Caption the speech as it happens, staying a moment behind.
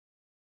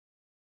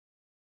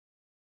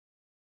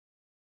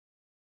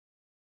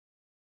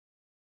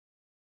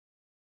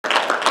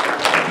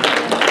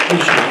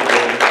Appreciate it,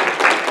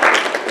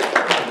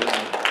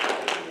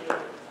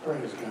 Lord.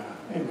 Praise God.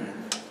 Amen.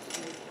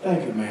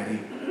 Thank you, Manny.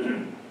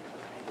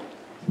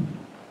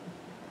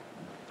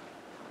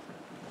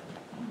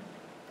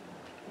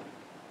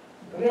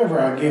 Whenever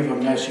I give a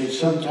message,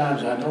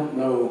 sometimes I don't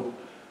know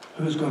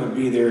who's going to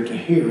be there to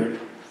hear it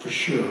for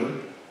sure.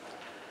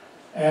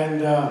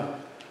 And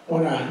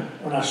when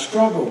I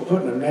struggle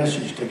putting a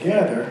message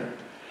together,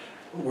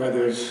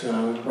 whether it's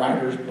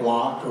writer's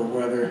block or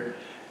whether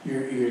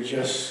you're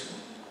just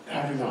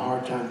having a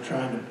hard time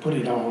trying to put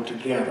it all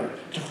together,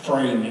 to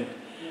frame it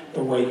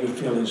the way you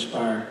feel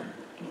inspired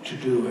to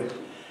do it.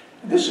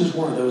 This is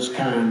one of those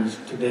kinds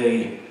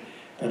today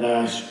that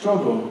I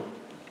struggle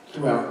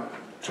throughout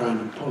trying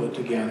to pull it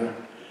together.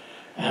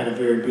 I had a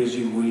very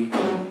busy week,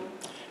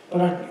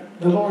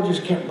 but the Lord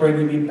just kept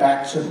bringing me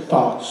back some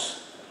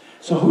thoughts.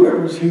 So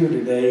whoever's here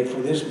today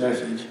for this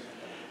message,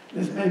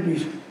 this may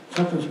be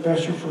something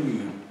special for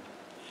you,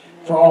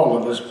 for all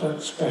of us, but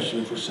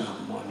especially for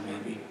someone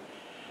maybe.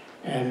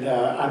 And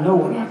I know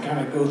when I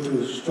kind of go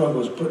through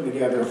struggles putting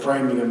together,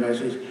 framing a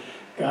message,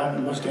 God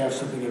must have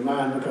something in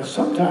mind, because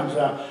sometimes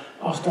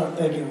I'll start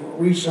thinking,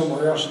 read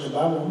somewhere else in the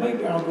Bible,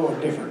 maybe I'll go a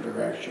different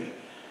direction.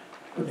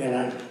 But then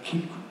I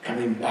keep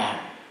coming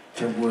back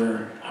to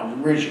where I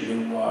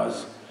originally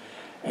was,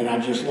 and I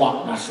just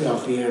lock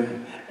myself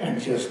in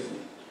and just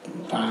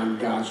find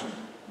God's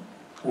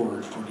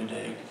word for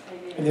today.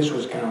 And this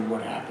was kind of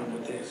what happened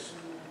with this.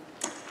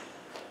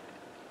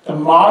 The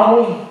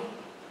model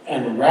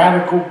and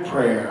radical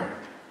prayer.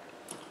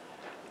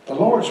 The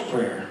Lord's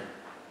Prayer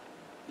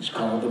is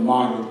called the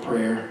model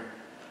prayer.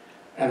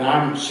 And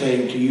I'm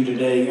saying to you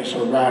today, it's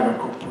a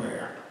radical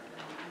prayer.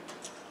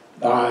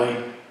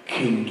 Thy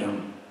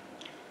kingdom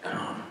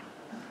come.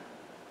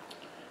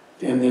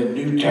 In the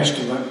New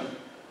Testament,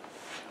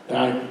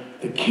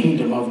 the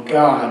kingdom of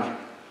God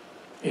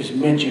is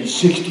mentioned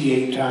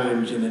 68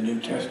 times in the New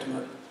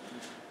Testament.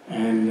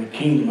 And the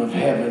kingdom of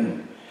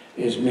heaven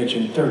is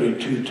mentioned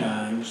 32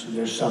 times.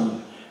 There's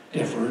some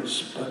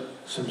difference, but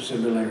some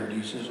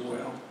similarities as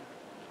well.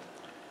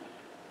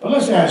 But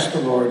let's ask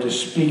the Lord to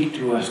speak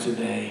to us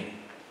today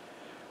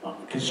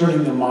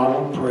concerning the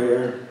model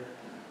prayer,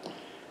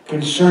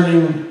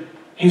 concerning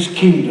his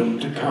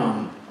kingdom to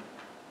come.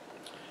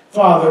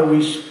 Father,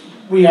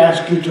 we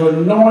ask you to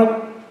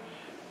anoint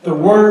the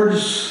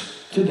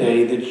words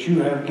today that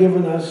you have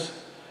given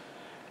us,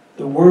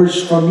 the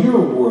words from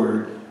your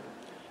word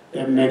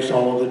that makes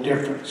all the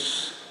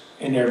difference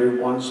in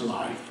everyone's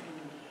life.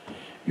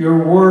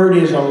 Your word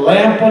is a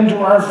lamp unto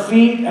our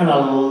feet and a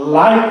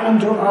light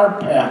unto our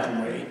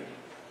pathway.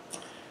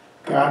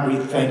 God, we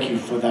thank you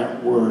for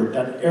that word,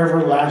 that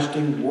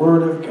everlasting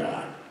word of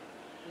God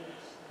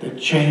that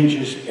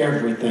changes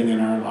everything in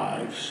our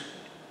lives.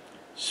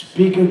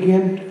 Speak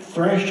again,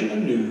 fresh and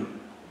anew,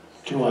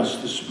 to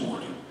us this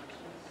morning.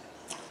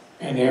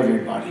 And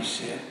everybody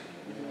said,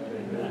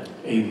 amen.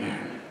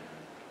 Amen.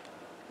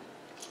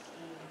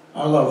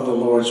 I love the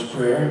Lord's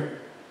Prayer.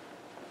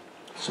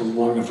 It's a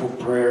wonderful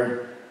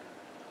prayer.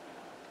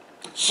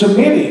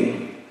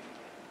 Submitting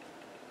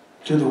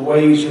to the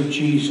ways of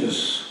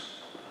Jesus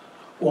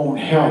won't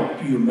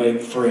help you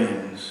make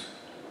friends.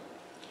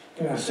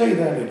 Can I say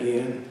that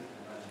again?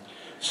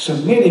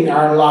 Submitting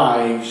our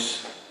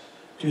lives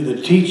to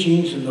the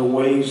teachings and the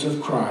ways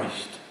of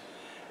Christ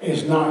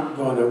is not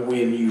going to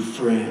win you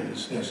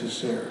friends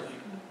necessarily,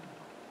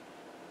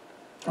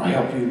 or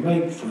help you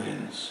make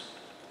friends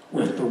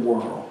with the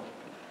world.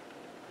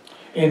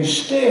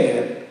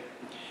 Instead,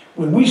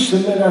 when we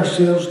submit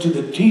ourselves to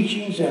the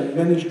teachings and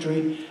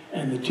ministry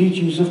and the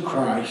teachings of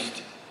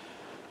Christ,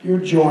 you're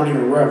joining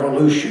a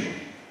revolution,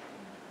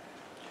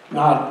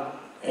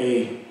 not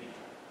a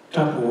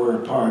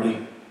Tupperware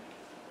party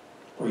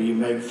where you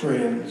make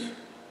friends.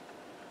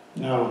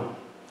 No,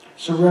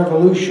 it's a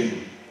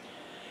revolution.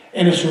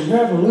 And it's a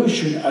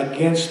revolution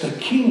against the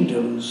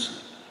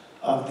kingdoms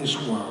of this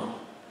world.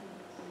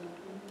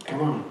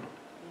 Come on.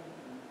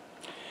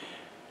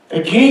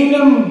 The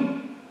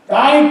kingdom,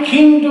 thy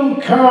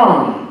kingdom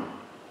come.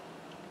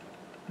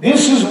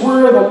 This is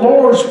where the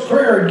Lord's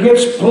Prayer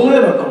gets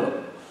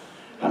political.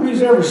 How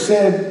many's ever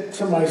said,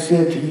 somebody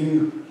said to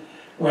you,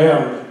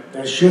 well,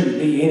 there shouldn't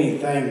be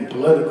anything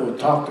political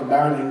talked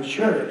about in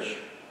church?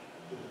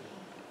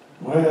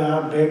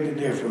 Well, I beg to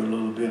differ a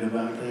little bit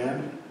about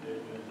that.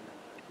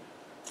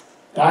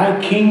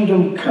 Thy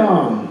kingdom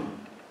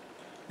come.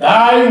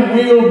 Thy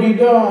will be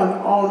done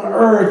on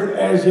earth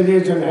as it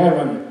is in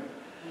heaven.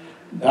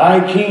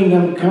 Thy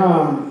kingdom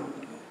come,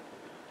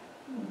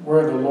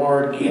 where the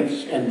Lord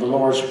gets, and the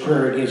Lord's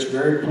Prayer gets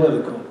very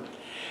political.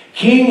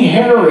 King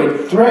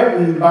Herod,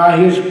 threatened by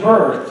his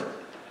birth,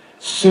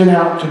 sent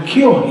out to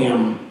kill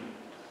him.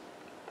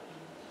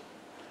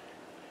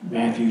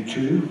 Matthew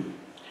 2.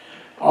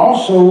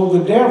 Also,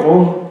 the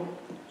devil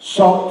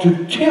sought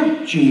to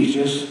tempt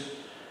Jesus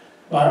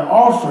by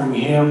offering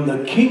him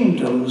the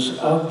kingdoms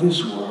of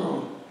this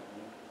world,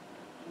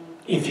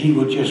 if he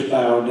would just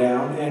bow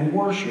down and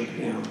worship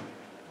him.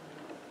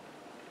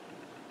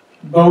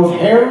 Both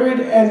Herod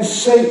and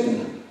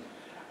Satan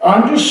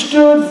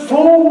understood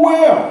full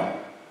well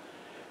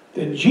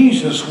that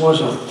Jesus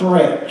was a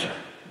threat.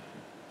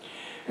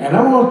 And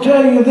I want to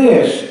tell you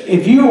this,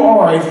 if you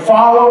are a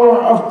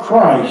follower of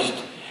Christ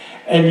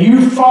and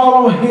you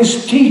follow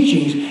His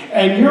teachings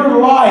and your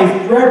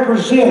life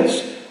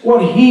represents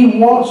what He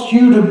wants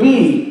you to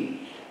be,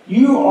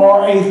 you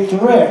are a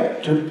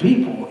threat to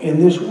people in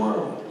this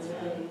world.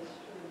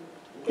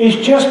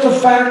 It's just a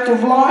fact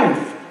of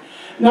life.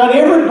 Not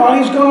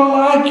everybody's going to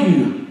like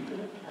you.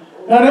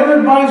 Not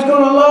everybody's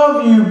going to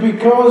love you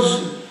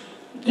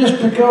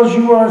just because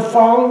you are a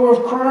follower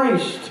of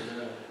Christ.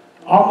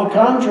 On the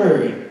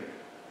contrary,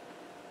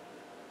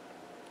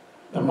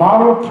 the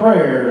model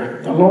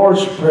prayer, the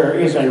Lord's Prayer,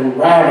 is a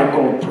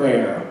radical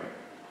prayer.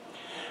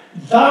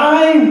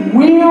 Thy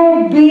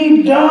will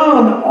be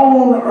done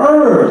on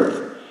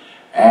earth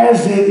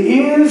as it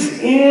is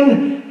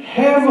in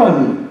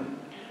heaven.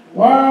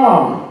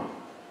 Wow,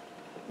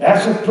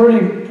 that's a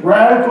pretty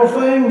radical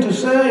thing to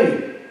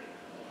say.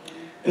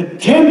 The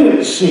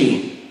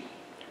tendency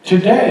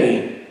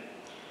today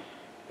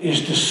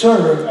is to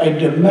serve a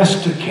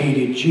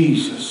domesticated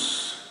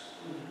Jesus.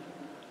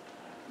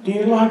 Do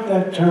you like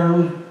that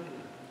term?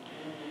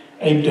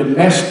 A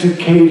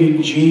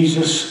domesticated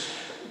Jesus,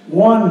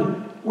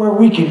 one where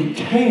we can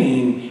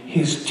tame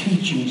His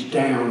teachings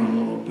down a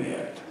little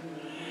bit.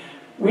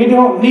 We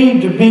don't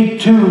need to be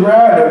too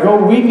radical.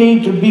 We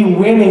need to be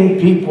winning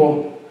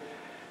people.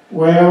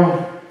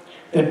 Well,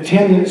 the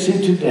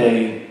tendency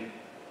today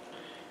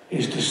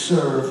is to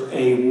serve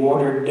a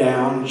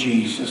watered-down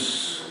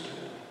Jesus.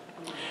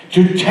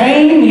 To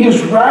tame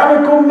His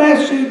radical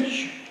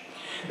message.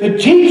 The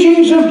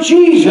teachings of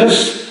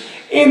Jesus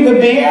in the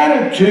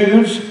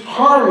Beatitudes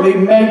hardly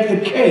make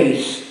the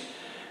case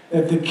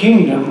that the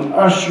kingdom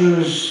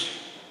ushers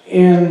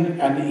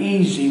in an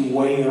easy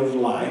way of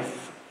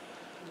life.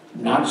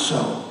 Not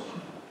so.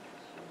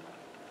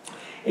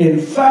 In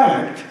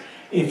fact,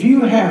 if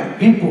you have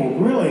people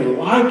really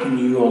liking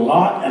you a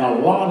lot, and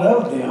a lot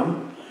of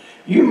them,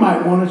 you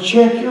might want to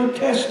check your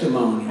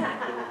testimony.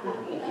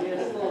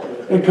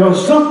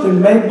 Because something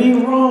may be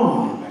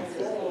wrong.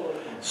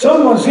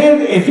 Someone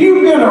said, if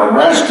you've been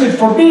arrested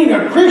for being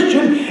a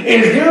Christian,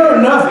 is there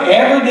enough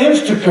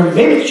evidence to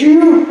convict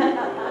you?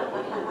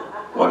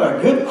 What a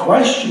good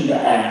question to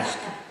ask.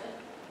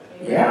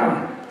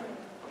 Yeah.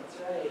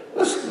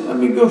 Let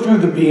me go through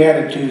the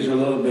Beatitudes a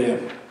little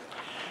bit.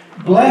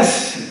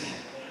 Blessed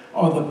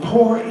are the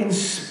poor in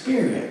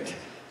spirit,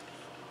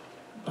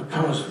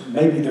 because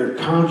maybe they're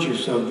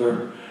conscious of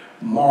their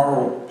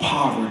moral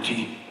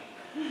poverty.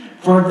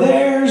 For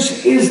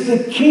theirs is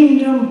the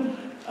kingdom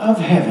of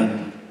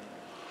heaven.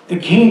 The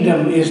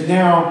kingdom is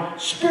now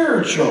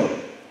spiritual,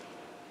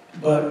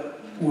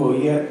 but will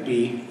yet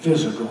be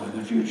physical in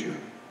the future.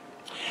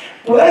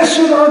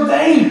 Blessed are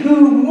they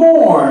who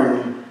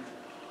mourn,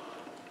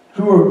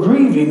 who are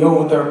grieving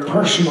over their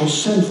personal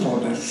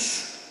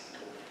sinfulness.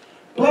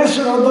 Blessed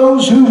are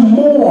those who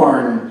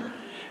mourn,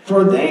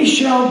 for they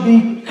shall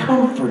be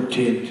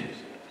comforted.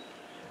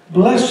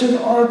 Blessed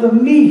are the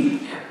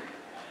meek,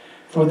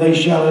 for they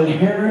shall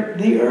inherit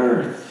the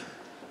earth.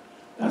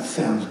 That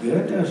sounds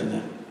good, doesn't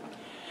it?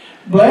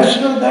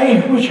 Blessed are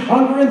they which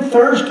hunger and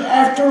thirst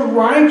after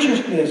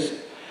righteousness,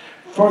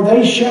 for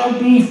they shall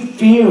be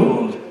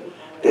filled.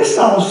 This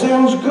all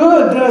sounds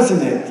good,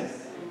 doesn't it?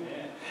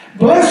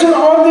 Blessed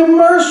are the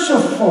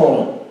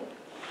merciful,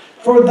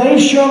 for they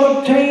shall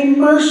obtain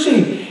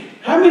mercy.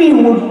 How many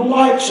would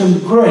like some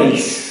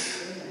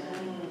grace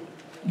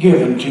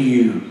given to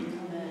you?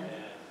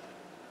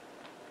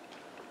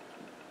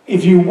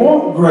 If you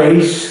want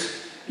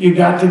grace, you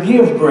got to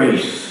give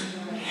grace.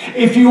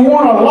 If you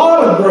want a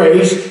lot of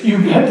grace,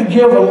 you've got to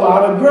give a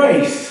lot of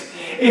grace.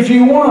 If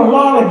you want a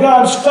lot of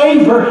God's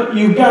favor,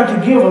 you've got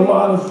to give a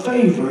lot of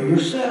favor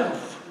yourself.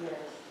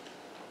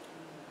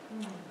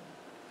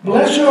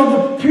 Blessed are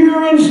the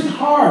pure in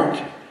heart.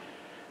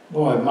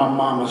 Boy, my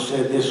mama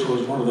said this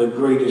was one of the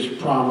greatest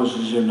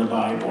promises in the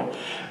Bible.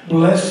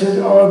 Blessed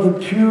are the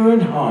pure in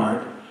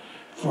heart,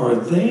 for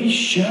they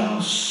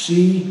shall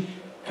see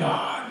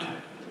God.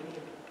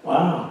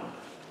 Wow.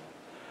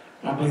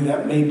 I believe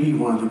that may be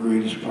one of the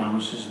greatest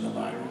promises in the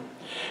Bible.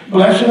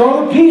 Blessed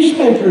are the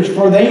peacemakers,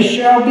 for they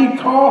shall be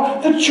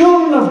called the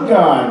children of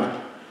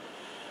God.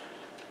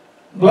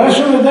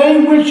 Blessed are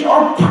they which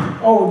are...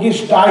 Oh, it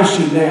gets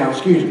dicey now,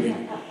 excuse me.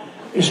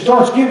 It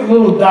starts getting a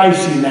little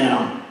dicey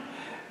now.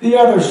 The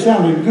other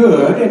sounded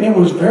good, and it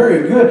was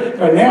very good,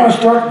 but now it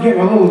starts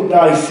getting a little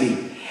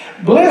dicey.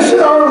 Blessed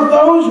are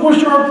those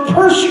which are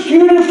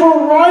persecuted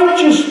for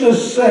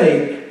righteousness'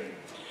 sake.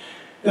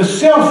 The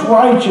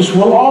self-righteous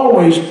will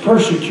always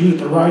persecute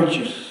the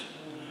righteous.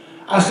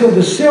 I said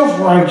the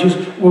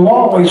self-righteous will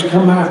always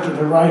come after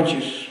the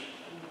righteous.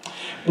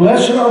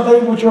 Blessed are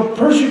they which are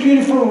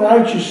persecuted for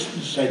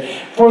righteousness'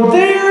 sake, for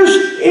theirs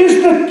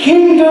is the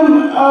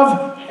kingdom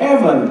of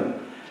heaven.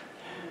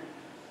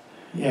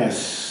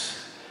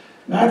 Yes,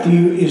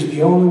 Matthew is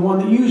the only one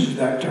that uses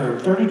that term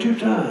 32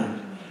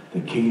 times,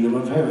 the kingdom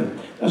of heaven.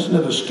 That's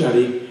another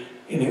study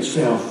in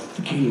itself,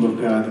 the kingdom of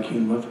God, the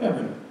kingdom of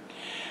heaven.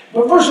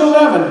 But verse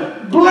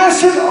 11,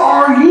 blessed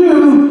are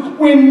you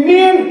when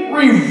men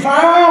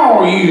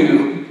revile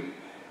you.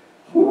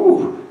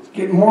 Ooh, it's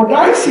getting more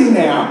dicey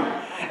now.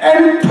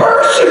 And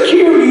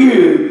persecute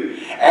you,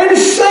 and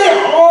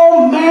say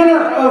all manner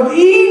of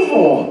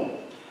evil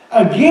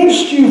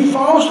against you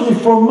falsely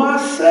for my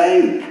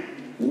sake.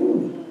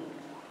 Ooh.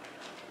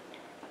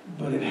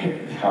 But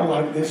I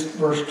like this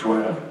verse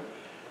 12.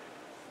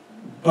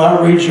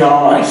 But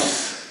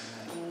rejoice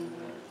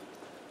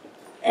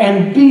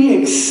and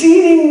be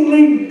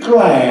exceedingly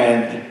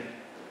glad,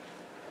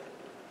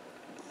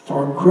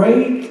 for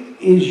great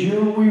is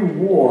your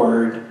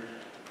reward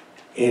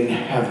in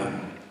heaven.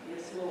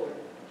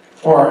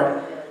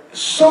 For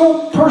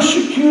so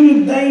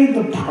persecuted they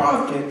the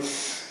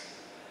prophets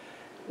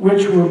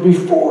which were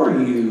before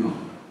you.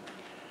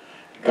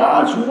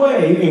 God's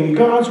way and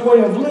God's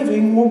way of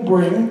living will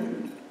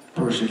bring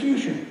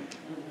persecution.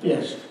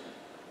 Yes.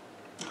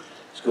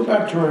 Let's go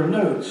back to our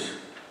notes.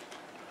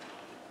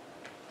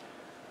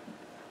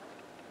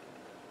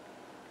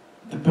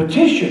 The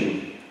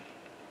petition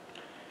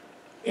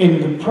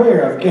in the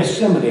prayer of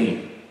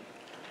Gethsemane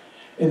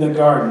in the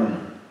garden.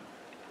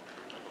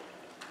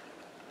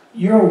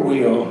 Your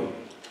will,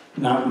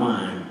 not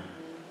mine.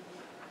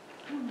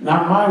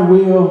 Not my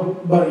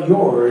will, but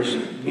yours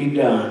be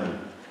done.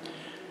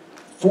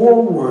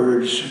 4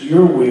 words,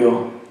 your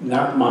will,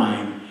 not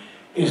mine,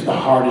 is the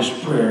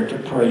hardest prayer to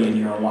pray in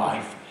your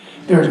life.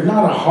 There's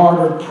not a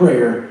harder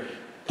prayer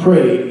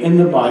prayed in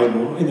the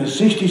Bible, in the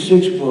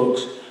 66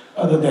 books,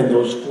 other than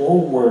those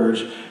 4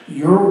 words,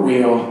 your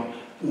will,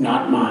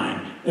 not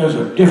mine. Those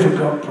are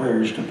difficult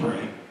prayers to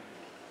pray.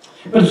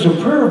 But it's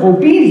a prayer of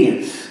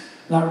obedience,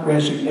 not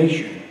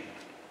resignation.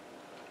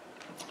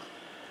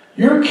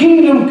 Your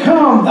kingdom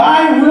come,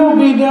 thy will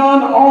be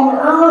done on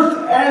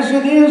earth as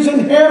it is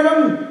in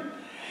heaven,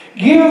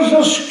 gives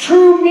us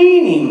true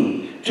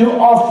meaning to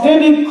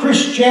authentic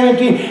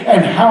Christianity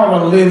and how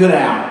to live it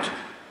out.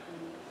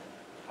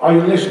 Are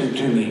you listening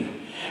to me?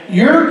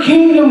 Your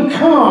kingdom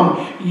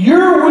come,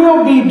 your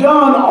will be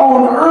done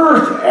on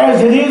earth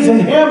as it is in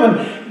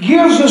heaven,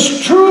 gives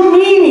us true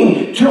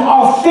meaning to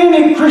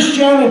authentic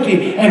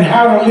Christianity and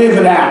how to live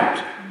it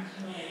out.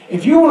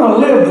 If you want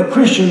to live the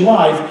Christian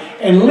life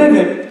and live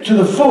it to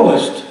the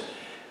fullest,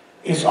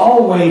 it's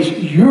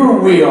always your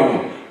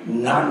will,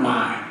 not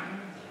mine.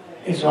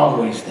 It's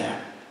always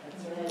that.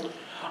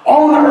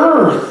 On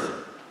earth,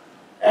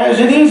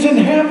 as it is in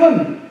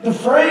heaven. The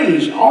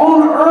phrase,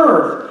 on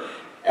earth,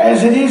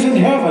 as it is in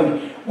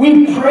heaven.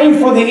 We pray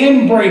for the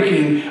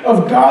inbreaking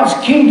of God's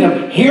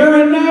kingdom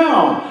here and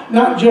now,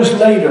 not just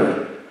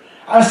later.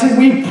 I said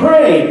we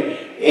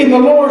pray in the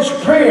Lord's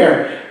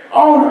Prayer,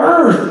 on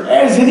earth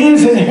as it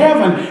is in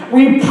heaven.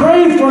 We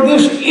pray for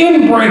this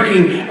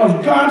inbreaking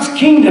of God's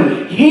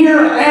kingdom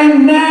here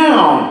and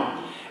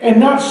now, and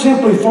not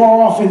simply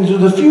far off into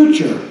the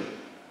future.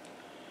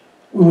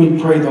 When we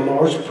pray the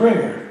Lord's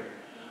Prayer,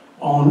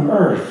 on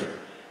earth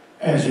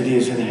as it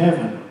is in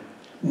heaven,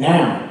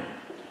 now,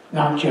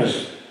 not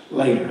just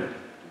later,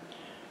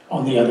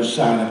 on the other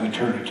side of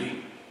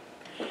eternity.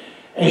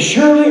 As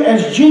surely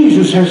as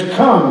Jesus has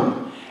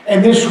come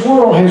and this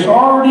world has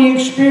already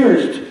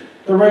experienced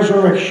the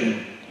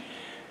resurrection,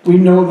 we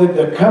know that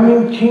the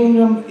coming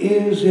kingdom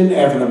is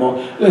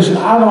inevitable. Listen,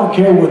 I don't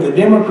care what the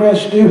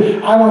Democrats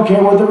do. I don't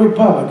care what the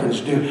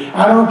Republicans do.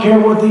 I don't care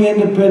what the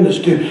independents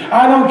do.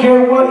 I don't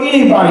care what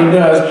anybody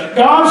does.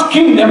 God's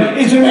kingdom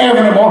is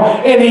inevitable,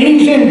 and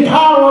He's in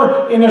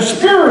power in a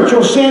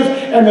spiritual sense,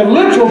 and the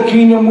literal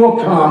kingdom will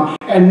come,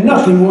 and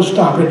nothing will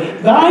stop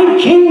it. Thy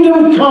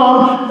kingdom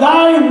come,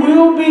 thy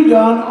will be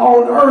done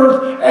on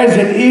earth as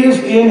it is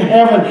in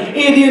heaven.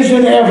 It is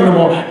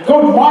inevitable.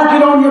 Go mark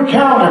it on your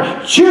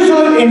calendar.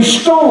 Chisel it in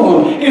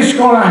stone. It's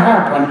going to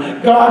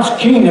happen. God's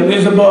kingdom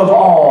is above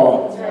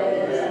all.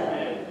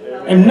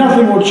 And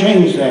nothing will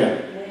change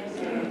that.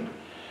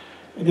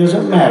 It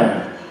doesn't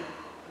matter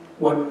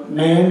what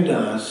man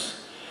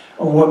does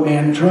or what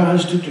man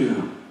tries to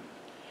do.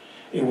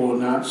 It will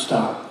not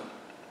stop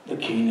the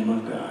kingdom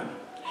of God.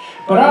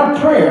 But our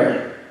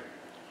prayer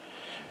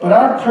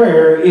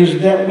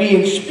is that we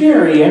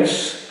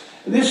experience,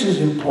 this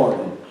is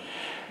important.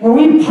 When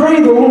we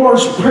pray the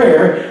Lord's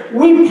Prayer,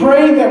 we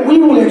pray that we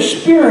will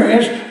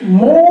experience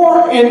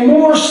more and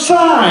more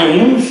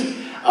signs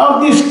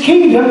of this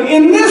kingdom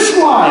in this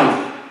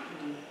life.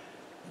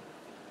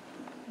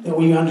 That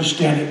we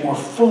understand it more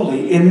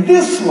fully in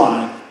this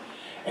life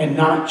and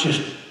not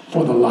just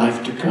for the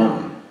life to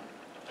come.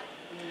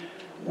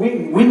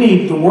 We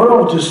need the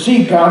world to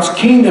see God's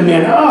kingdom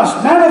in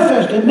us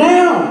manifested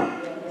now.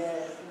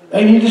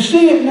 They need to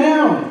see it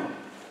now.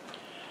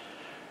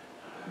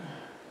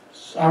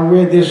 I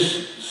read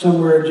this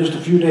somewhere just a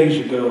few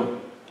days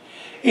ago.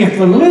 If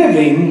the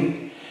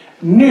living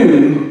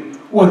knew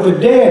what the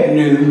dead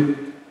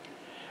knew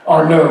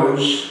or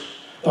knows,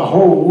 the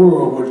whole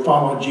world would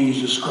follow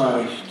Jesus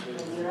Christ.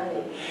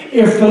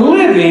 If the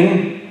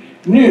living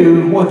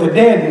knew what the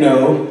dead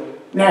know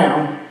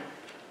now,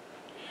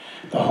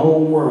 the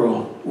whole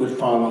world would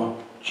follow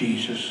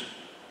Jesus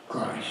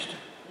Christ.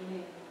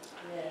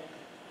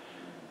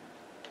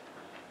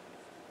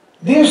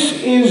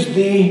 This is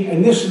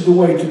the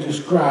way to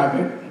describe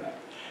it.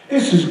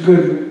 This is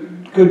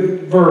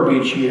good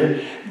verbiage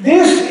here.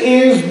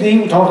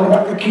 We're talking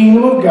about the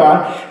kingdom of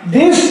God.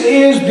 This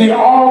is the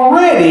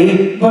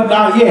already, but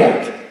not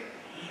yet.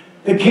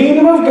 The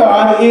kingdom of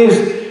God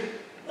is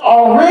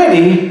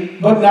already,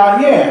 but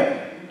not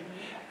yet,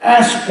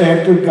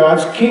 aspect of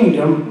God's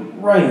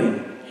kingdom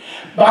reign.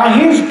 By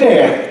his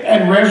death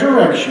and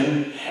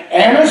resurrection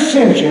and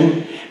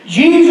ascension,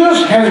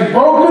 Jesus has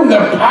broken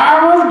the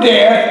power of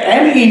death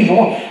and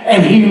evil,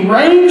 and he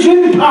reigns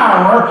in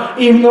power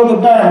even though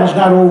the battle's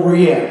not over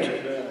yet.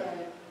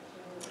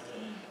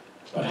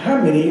 But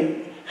how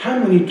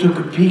many took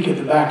a peek at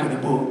the back of the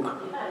book?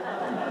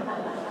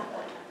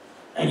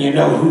 And you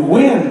know who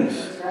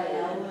wins?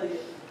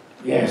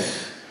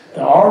 Yes,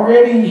 the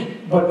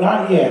already but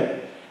not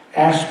yet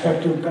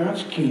aspect of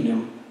God's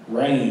kingdom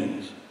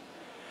reigns.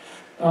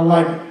 I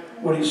like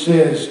what it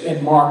says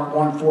in Mark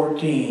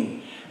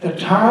 1:14. The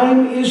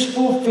time is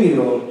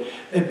fulfilled.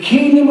 The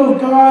kingdom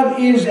of God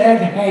is at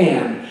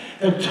hand.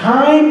 The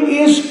time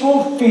is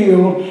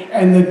fulfilled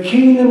and the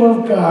kingdom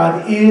of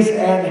God is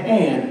at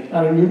hand.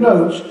 Not in your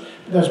notes,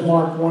 but that's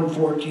Mark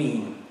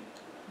 1:14.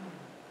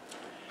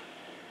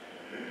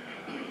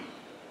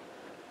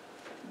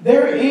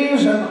 There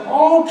is an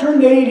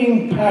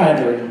alternating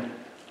pattern,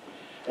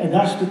 and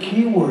that's the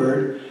key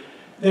word.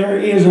 There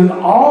is an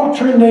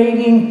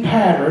alternating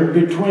pattern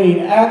between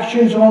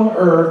actions on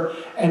earth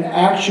and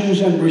actions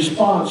and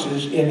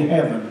responses in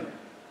heaven.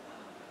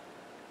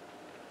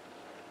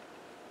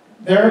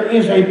 There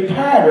is a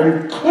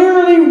pattern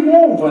clearly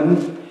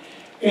woven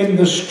in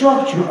the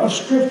structure of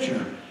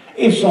Scripture.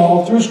 It's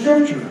all through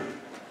Scripture.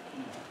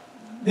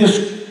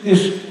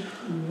 This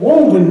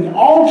woven,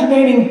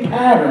 alternating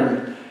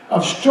pattern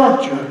of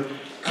structure,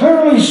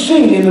 clearly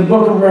seen in the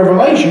book of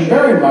Revelation,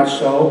 very much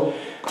so.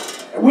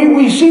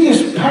 We see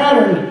this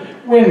pattern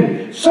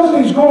when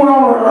something's going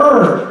on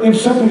earth and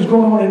something's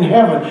going on in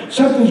heaven.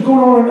 Something's going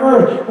on in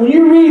earth. When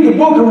you read the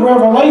book of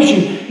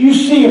Revelation, you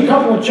see a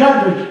couple of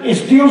chapters,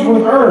 it deals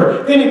with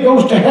earth. Then it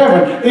goes to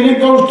heaven. Then it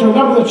goes to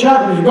another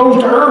chapters. It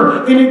goes to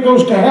earth. Then it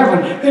goes to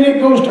heaven. Then it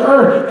goes to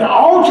earth. The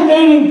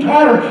alternating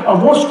pattern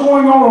of what's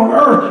going on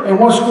earth and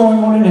what's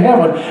going on in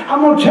heaven.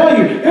 I'm going to tell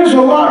you, there's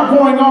a lot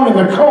going on in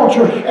the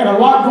culture and a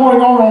lot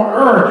going on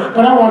earth.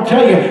 But I want to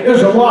tell you,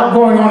 there's a lot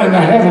going on in the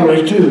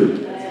heavenlies too.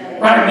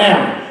 Right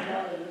now.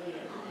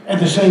 At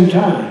the same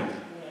time,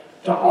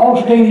 the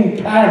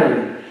alternating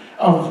pattern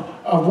of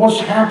what's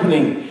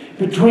happening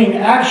between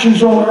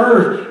actions on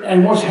earth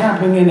and what's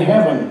happening in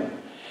heaven.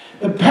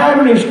 The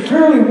pattern is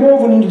clearly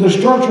woven into the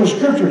structure of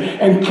Scripture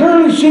and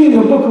clearly seen in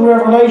the book of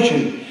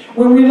Revelation.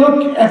 When we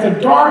look at the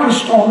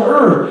darkest on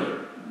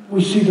earth,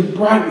 we see the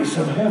brightness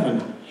of heaven.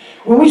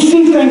 When we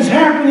see things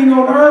happening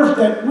on earth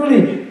that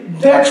really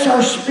vex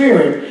our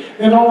spirit,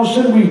 then all of a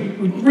sudden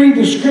we read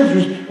the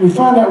Scriptures, we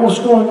find out what's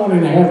going on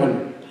in heaven.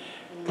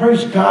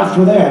 Praise God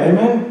for that.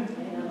 Amen?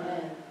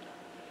 Amen.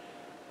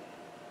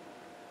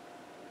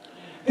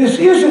 This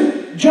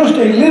isn't just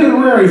a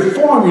literary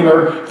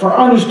formula for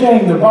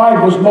understanding the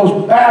Bible's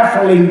most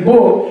baffling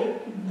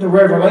book, the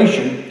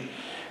Revelation,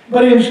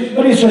 but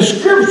it's a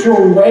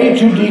scriptural way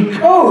to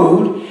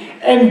decode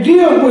and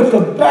deal with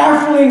the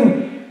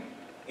baffling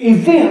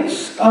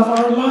events of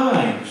our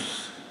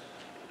lives.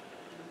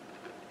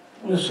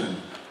 Listen,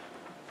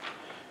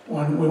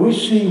 when we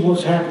see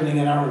what's happening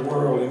in our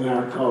world, in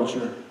our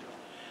culture,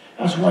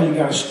 that's why you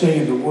got to stay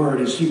in the Word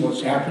and see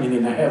what's happening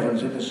in the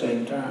heavens at the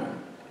same time.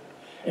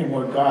 And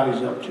what God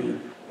is up to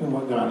and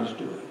what God is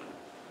doing.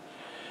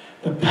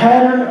 The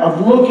pattern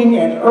of looking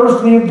at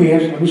earthly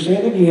events, let me say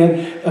it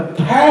again, the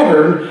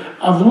pattern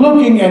of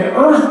looking at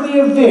earthly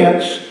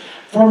events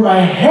from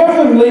a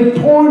heavenly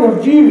point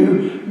of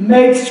view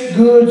makes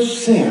good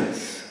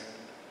sense.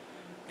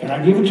 Can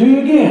I give it to you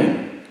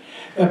again?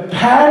 The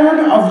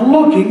pattern of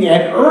looking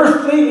at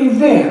earthly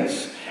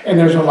events, and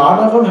there's a lot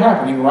of them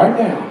happening right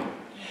now.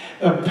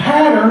 The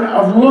pattern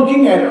of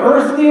looking at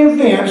earthly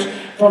events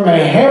from a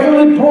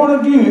heavenly point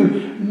of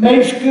view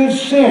makes good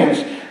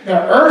sense.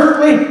 The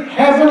earthly,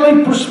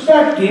 heavenly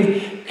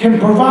perspective can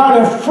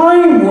provide a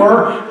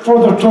framework for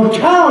the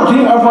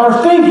totality of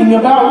our thinking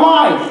about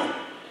life.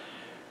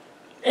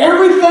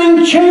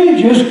 Everything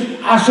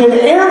changes. I said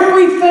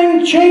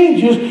everything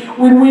changes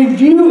when we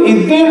view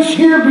events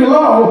here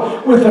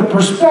below with a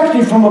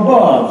perspective from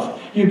above.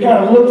 You've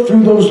got to look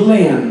through those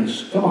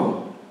lenses. Come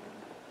on.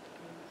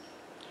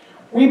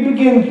 We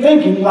begin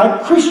thinking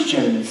like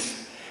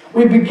Christians.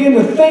 We begin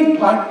to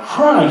think like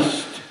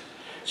Christ.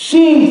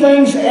 Seeing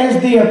things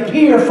as they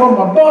appear from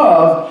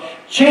above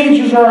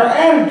changes our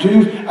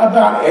attitude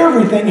about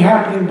everything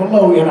happening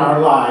below in our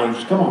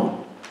lives. Come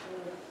on.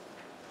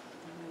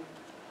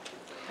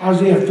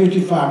 Isaiah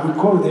 55, we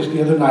quoted this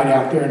the other night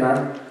out there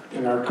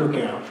in our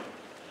cookout.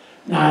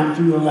 9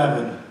 through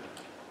 11.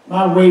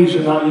 My ways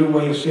are not your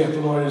ways, saith the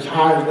Lord. As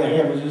high as the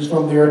heavens is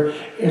from the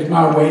earth, is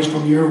my ways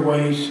from your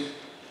ways.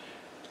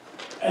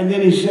 And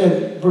then he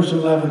said, verse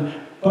 11,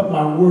 but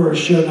my word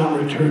shall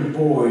not return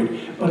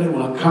void, but it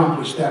will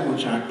accomplish that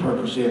which I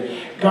purpose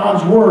it.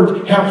 God's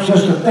word helps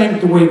us to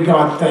think the way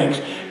God thinks.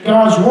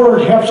 God's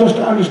word helps us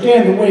to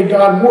understand the way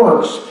God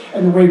works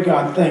and the way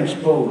God thinks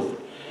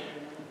both.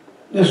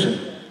 Listen,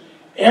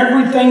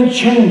 everything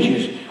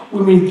changes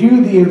when we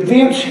view the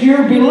events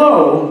here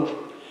below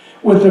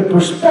with a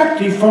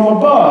perspective from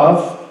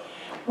above.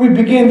 We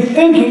begin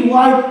thinking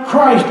like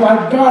Christ,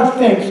 like God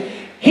thinks.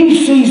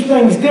 He sees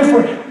things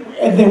different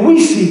than we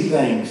see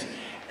things.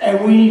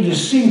 And we need to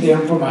see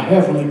them from a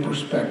heavenly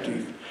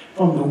perspective,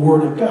 from the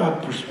Word of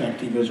God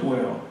perspective as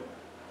well.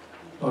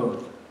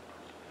 Both.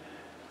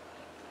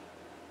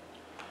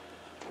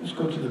 Let's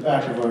go to the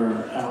back of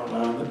our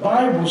outline. The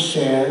Bible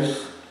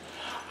says,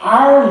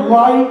 our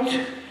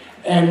light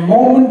and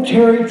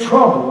momentary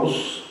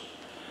troubles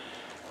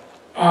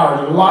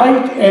are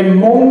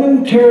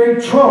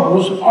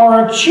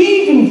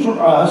achieving for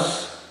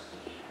us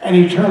an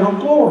eternal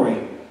glory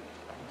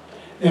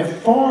that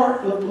far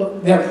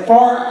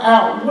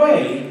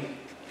outweigh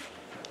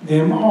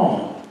them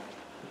all.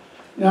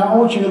 Now I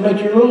want you to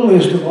make your little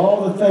list of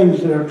all the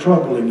things that are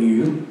troubling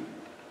you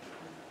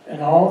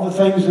and all the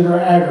things that are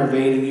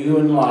aggravating you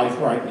in life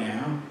right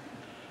now.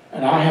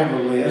 And I have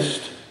a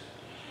list.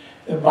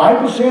 The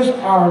Bible says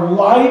our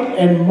light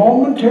and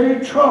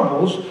momentary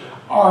troubles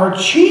are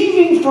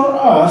achieving for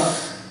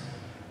us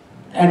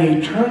an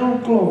eternal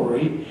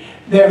glory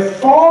that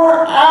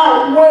far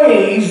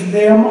outweighs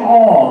them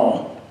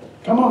all.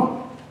 Come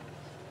on.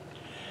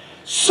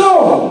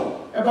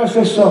 So, everybody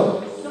say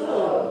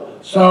so.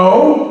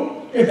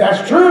 So, if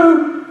that's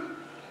true,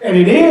 and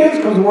it is,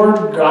 because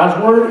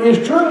God's word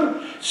is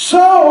true,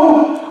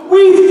 so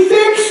we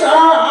fix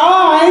our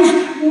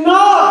eyes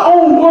not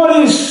on what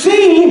is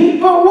seen,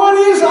 but what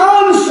is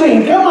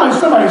unseen. Come on,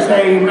 somebody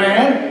say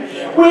amen.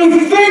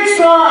 We fix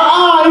our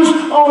eyes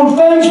on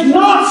things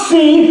not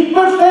seen,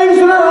 but things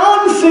that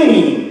are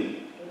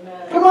unseen.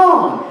 Come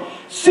on.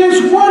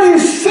 Since what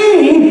is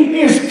seen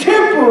is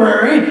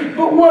temporary,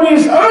 but what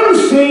is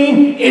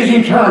unseen is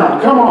eternal.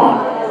 Come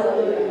on.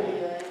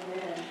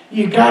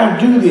 You got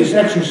to do this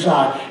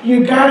exercise.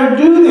 You got to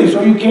do this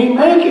or you can't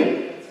make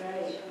it.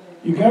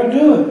 You got to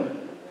do it.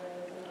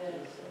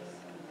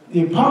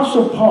 The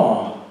Apostle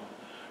Paul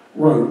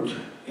wrote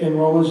in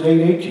Romans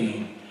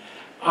 8:18,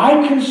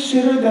 I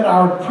consider that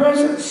our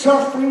present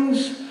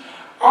sufferings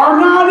are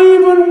not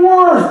even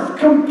worth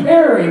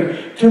comparing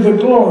to the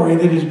glory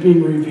that is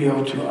being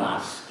revealed to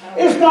us.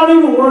 It's not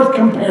even worth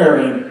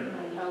comparing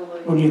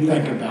when you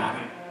think about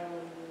it.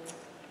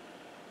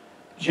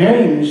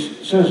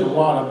 James says a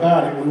lot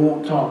about it. We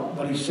won't talk,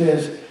 but he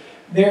says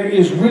there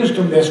is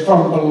wisdom that's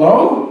from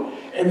below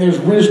and there's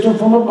wisdom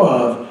from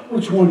above.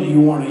 Which one do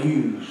you want to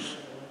use?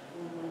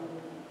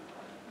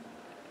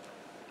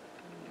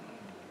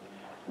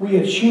 We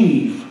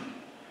achieve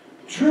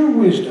true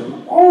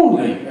wisdom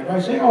only,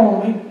 everybody say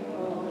only,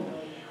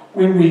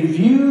 when we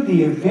view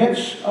the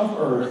events of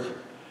earth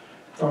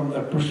from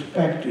the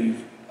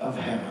perspective of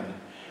heaven.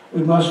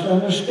 We must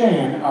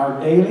understand our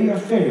daily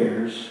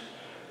affairs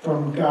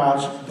from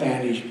God's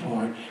vantage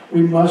point.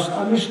 We must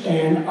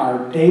understand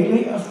our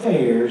daily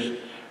affairs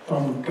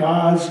from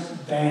God's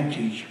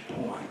vantage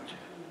point.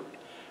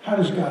 How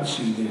does God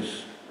see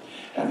this?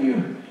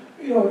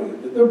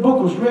 The book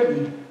was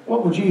written,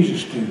 what would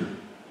Jesus do?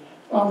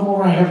 I'm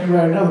going to have you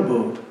write another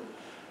book.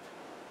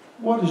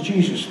 What does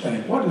Jesus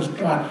think? What does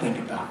God think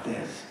about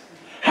this?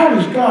 How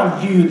does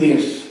God view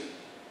this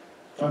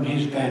from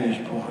his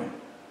vantage point?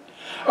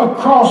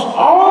 Across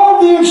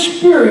all the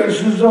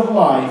experiences of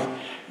life,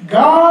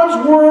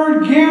 God's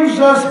Word gives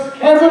us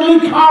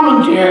heavenly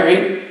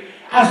commentary.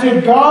 I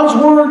said God's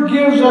Word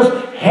gives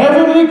us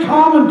heavenly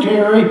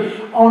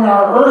commentary on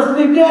our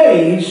earthly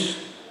days,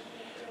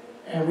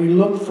 and we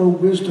look for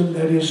wisdom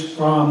that is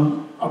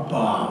from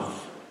above.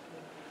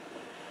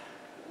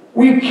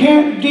 We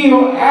can't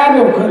deal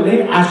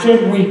adequately, I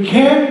said we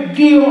can't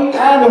deal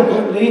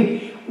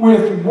adequately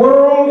with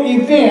world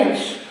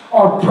events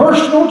or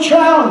personal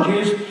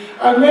challenges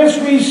unless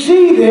we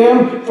see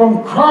them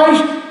from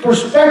Christ's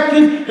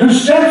perspective who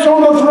sits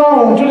on the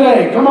throne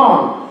today. Come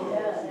on.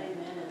 Yes,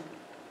 amen.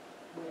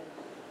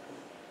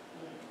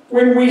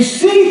 When we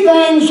see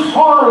things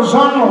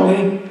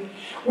horizontally,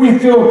 we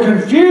feel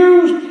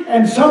confused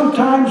and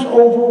sometimes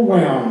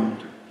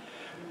overwhelmed.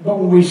 But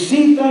when we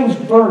see things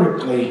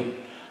vertically,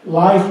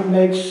 life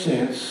makes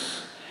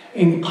sense,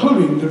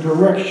 including the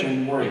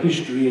direction where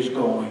history is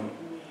going.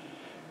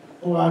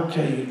 Oh, I'll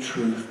tell you the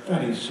truth.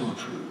 That is so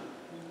true.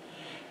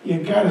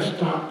 You've got to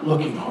stop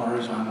looking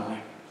horizontally.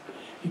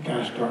 You've got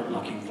to start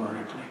looking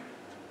vertically.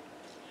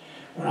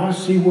 When I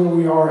see where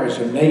we are as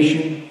a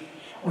nation,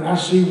 when I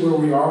see where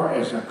we are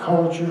as a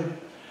culture,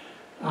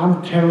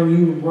 I'm telling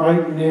you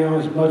right now,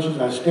 as much as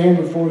I stand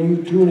before you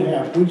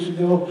 2.5 weeks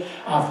ago,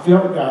 I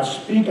felt God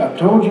speak. I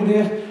told you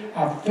this.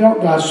 I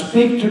felt God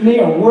speak to me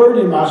a word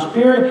in my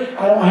spirit.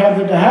 I don't have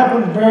it to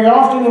happen very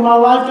often in my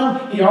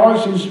lifetime. He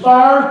always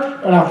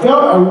inspires. But I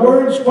felt a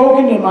word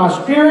spoken in my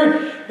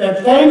spirit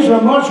that things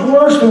are much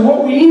worse than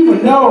what we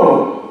even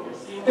know.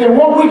 than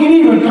what we can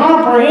even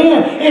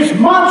comprehend. It's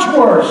much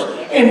worse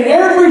in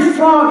every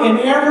front, in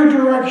every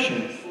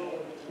direction.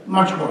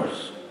 Much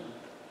worse.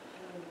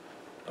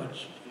 But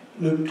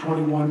Luke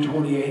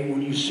 21:28,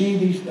 when you see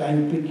these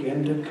things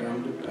begin to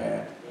come to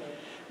pass,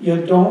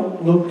 you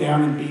don't look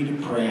down and be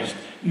depressed.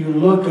 You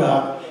look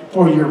up,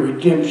 for your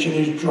redemption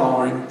is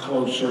drawing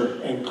closer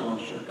and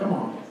closer. Come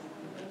on.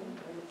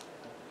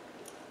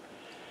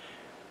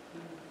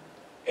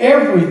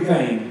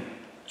 Everything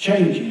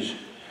changes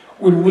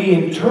when we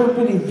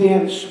interpret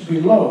events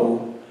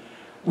below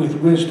with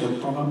wisdom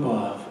from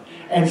above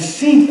and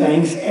see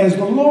things as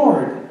the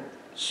Lord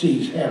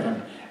sees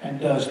heaven and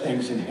does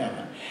things in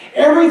heaven.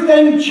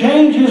 Everything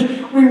changes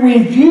when we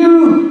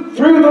view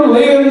through the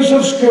lens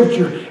of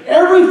Scripture.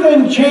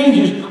 Everything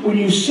changes when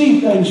you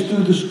see things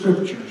through the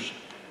Scriptures,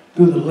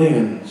 through the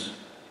lens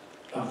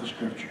of the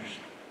Scriptures.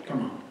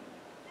 Come on.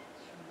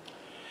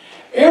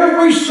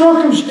 Every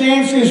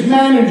circumstance is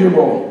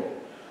manageable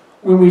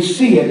when we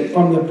see it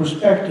from the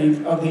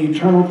perspective of the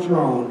eternal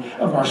throne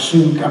of our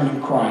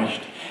soon-coming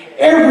Christ.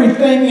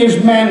 Everything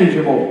is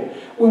manageable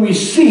when we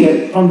see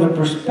it from the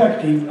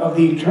perspective of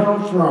the eternal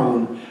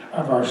throne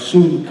of our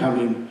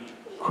soon-coming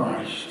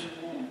Christ.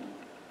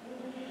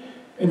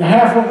 In the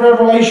half of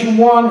Revelation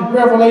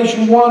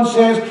 1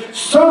 says,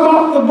 sum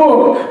up the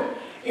book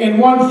in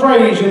one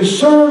phrase and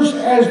serves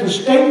as the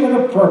statement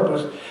of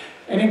purpose.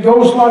 And it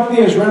goes like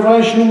this,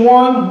 Revelation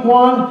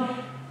 1:1,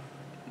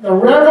 the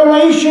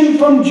revelation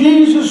from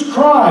Jesus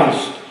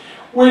Christ,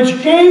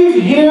 which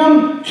gave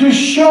him to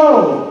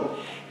show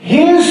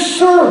his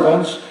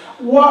servants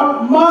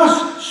what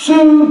must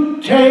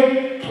soon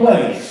take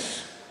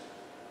place.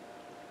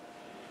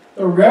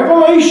 The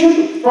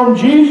revelation from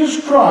Jesus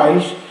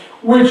Christ,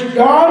 which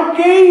God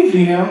gave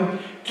him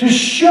to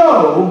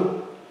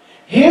show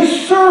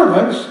his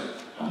servants.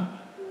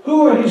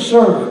 Who are his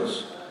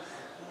servants?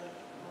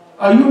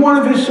 Are you one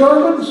of his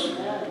servants?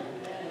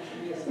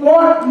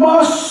 What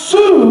must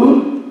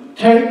soon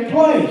take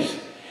place.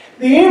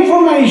 The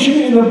information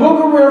in the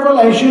book of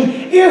Revelation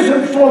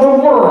isn't for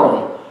the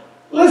world.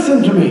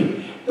 Listen to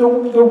me.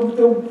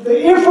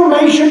 The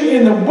information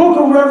in the book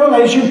of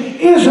Revelation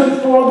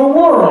isn't for the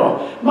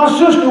world. My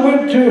sister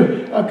went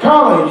to a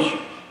college,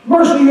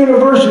 Mercer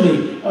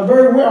University, a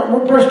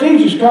very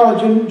prestigious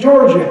college in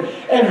Georgia,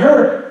 and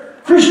her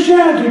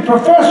Christianity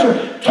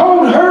professor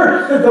told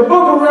her that the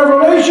book of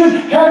Revelation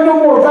had no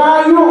more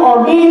value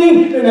or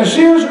meaning than a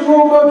Sears and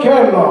Roebuck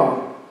catalog.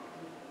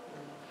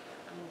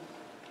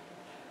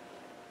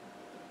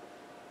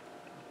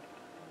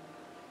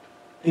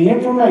 The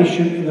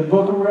information in the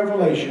book of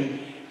Revelation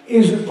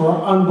isn't for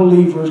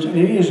unbelievers and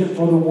it isn't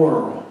for the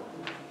world,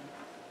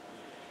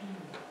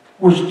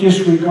 which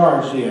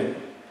disregards it.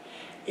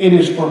 It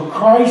is for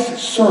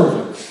Christ's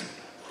servants,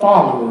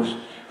 followers,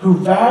 who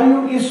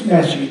value its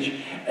message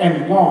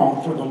and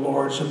long for the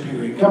Lord's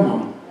appearing. Come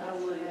on.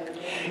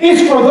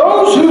 It's for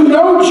those who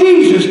know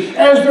Jesus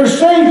as their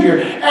Savior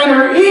and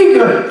are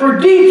eager for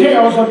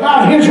details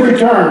about his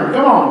return.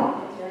 Come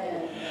on.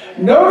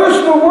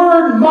 Notice the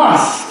word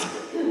must.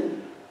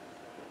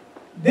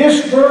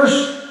 This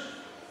verse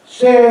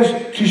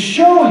says to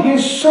show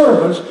his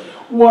servants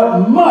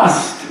what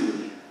must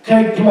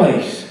take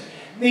place.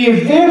 The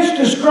events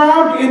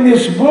described in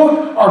this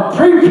book are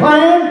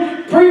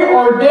pre-planned,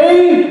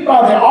 preordained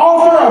by the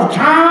author of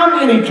time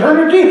and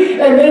eternity,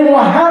 and they will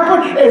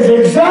happen as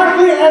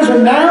exactly as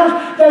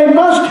announced. They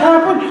must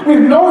happen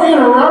with no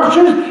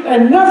interruptions,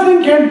 and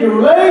nothing can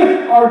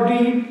delay or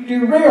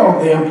derail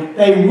them.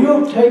 They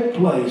will take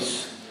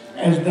place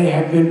as they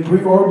have been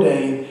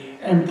preordained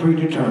and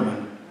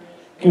predetermined.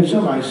 Can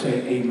somebody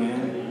say amen?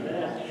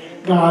 Amen.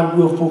 God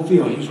will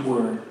fulfill his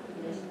word.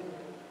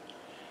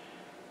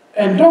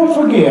 And don't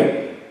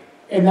forget,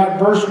 in that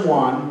verse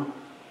 1,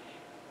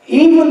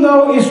 even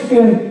though it's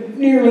been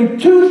nearly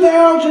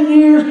 2,000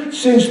 years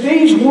since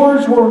these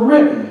words were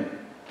written,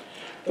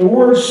 the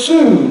word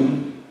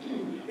soon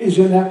is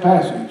in that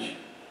passage.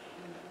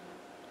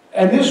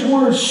 And this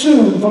word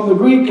soon from the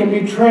Greek can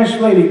be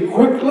translated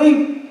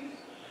quickly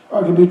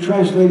or it can be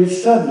translated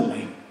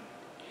suddenly,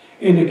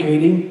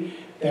 indicating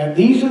that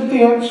these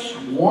events,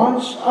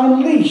 once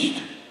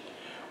unleashed,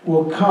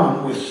 will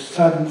come with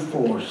sudden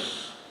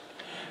force.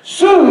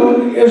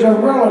 Soon is a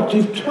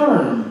relative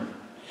term.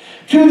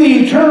 To the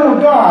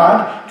eternal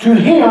God, to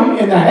him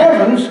in the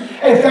heavens,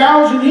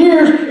 1,000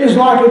 years is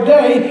like a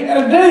day,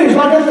 and a day is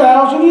like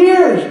 1,000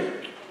 years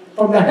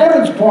from the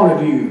heavens point of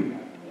view.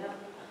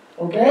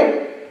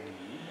 Okay?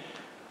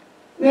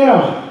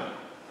 Now,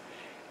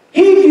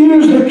 he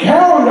views the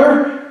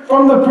calendar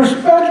from the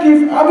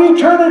perspective of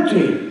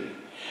eternity.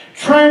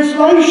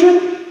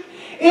 Translation,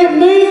 it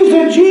means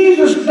that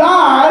Jesus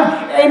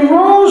died and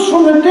rose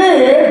from the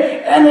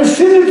dead and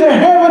ascended to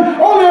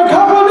heaven only a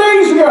couple of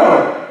days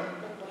ago.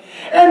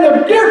 And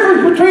the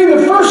difference between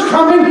the first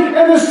coming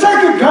and the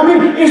second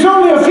coming is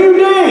only a few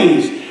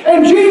days.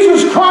 And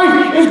Jesus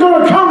Christ is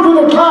going to come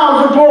through the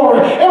clouds of glory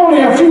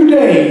only a few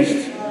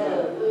days.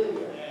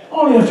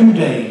 Only a few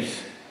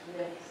days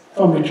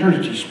from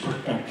eternity's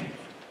perspective.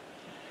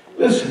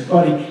 Listen,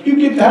 buddy, you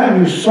get that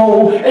in your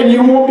soul and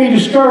you won't be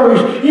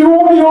discouraged. You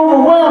won't be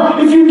overwhelmed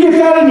if you get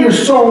that in your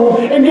soul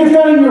and get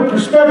that in your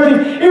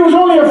perspective. It was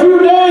only a few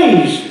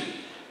days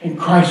and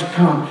Christ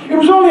come. It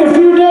was only a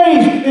few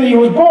days that he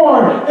was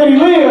born, that he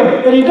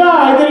lived, that he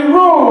died, that he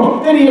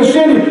rose, that he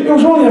ascended. It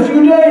was only a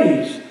few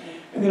days.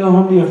 And then it'll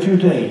only be a few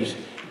days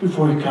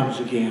before he comes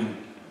again.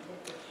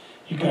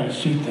 You got to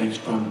see things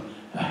from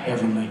a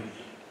heavenly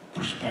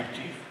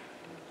perspective.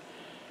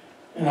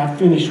 And I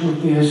finish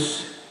with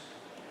this.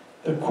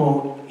 The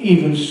quote,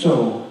 even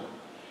so,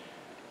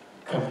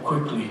 come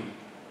quickly,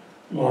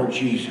 Lord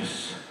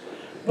Jesus.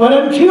 But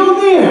until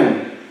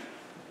then,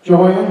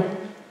 Joanne,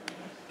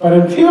 but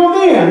until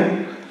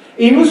then,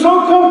 even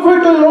so come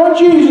quickly, Lord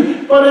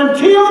Jesus, but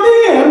until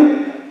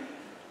then,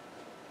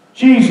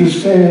 Jesus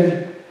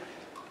said,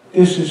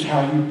 this is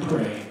how you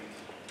pray.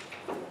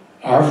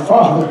 Our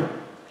Father,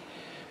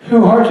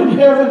 who art in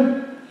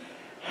heaven,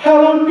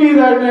 hallowed be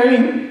thy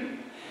name.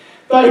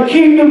 Thy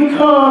kingdom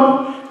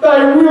come,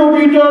 thy will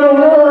be done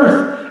on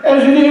earth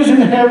as it is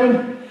in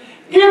heaven.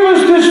 Give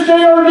us this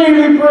day our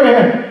daily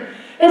bread,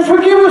 and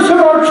forgive us of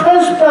our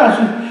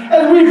trespasses,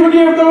 as we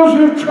forgive those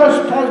who have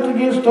trespassed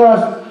against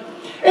us.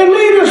 And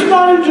lead us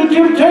not into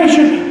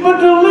temptation, but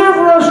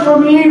deliver us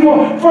from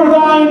evil. For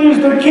thine is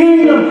the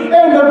kingdom,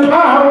 and the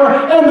power,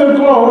 and the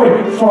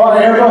glory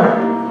forever.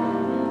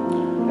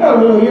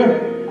 Hallelujah.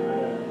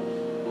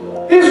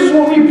 This is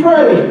what we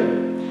pray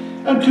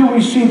until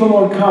we see the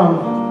Lord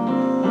come.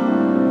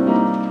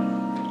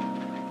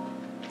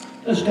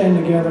 Let's stand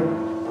together.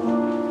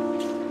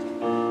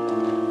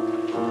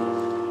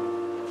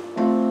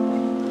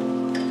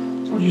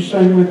 Would you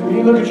sing with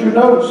me? Look at your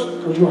notes,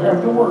 because you'll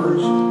have the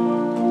words.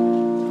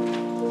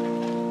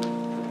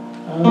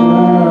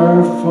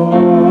 Our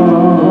Father,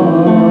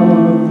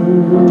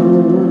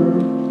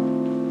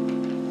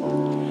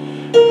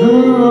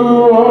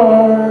 who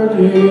art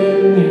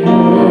in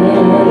heaven,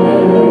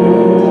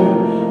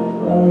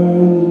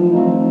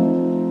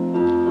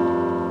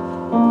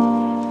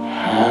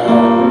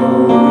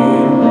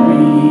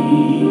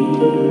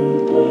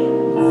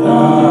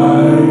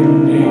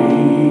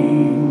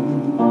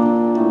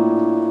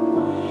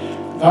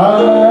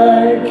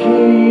 thy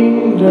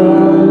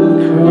kingdom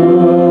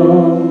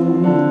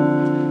come,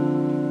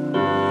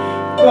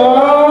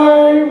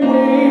 thy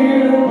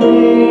will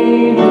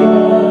be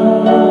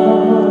done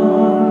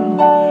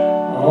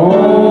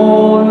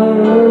on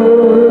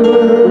earth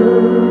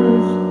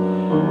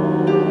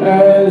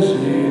as it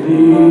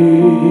is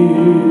in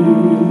heaven.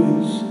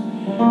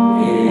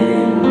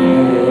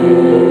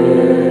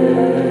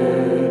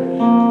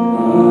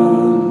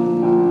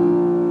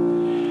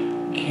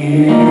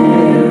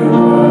 Give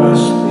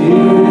us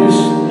this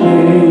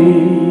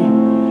day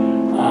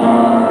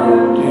our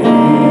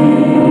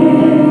daily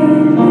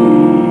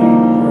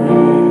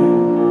bread,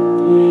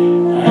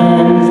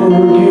 and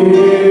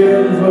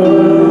forgive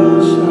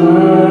us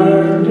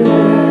our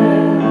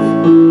debts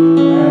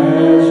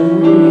as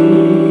we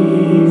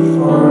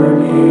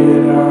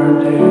forgive our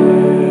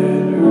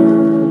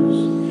debtors,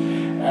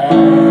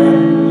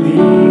 and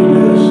lead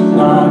us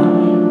not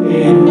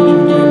into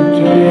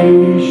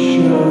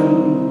temptation,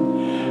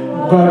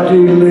 but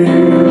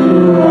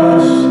deliver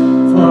us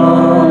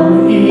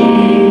from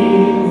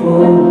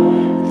evil.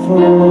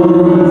 For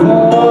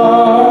thine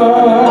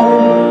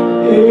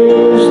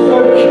is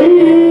the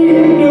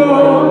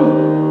kingdom,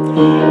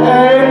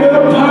 and the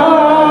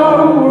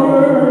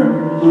power,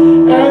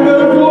 and the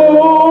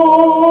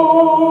glory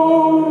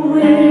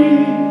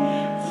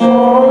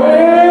forever.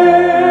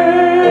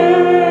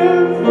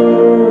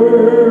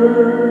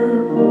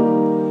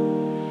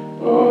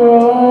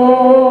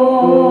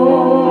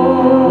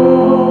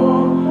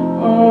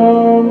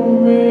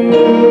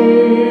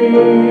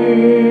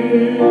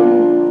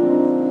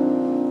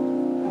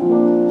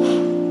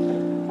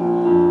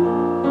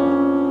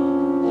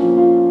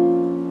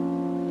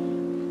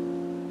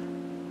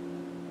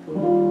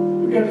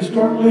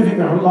 Start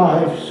living our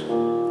lives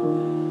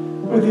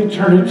with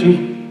eternity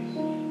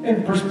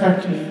in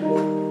perspective.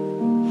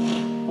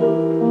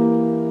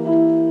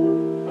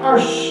 Our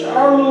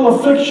little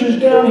afflictions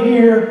down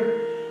here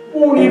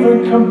won't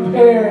even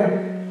compare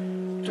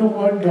to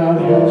what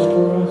God has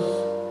for us.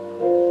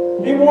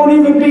 It won't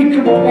even be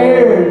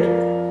compared,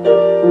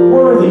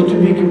 worthy to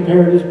be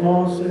compared, as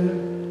Paul said,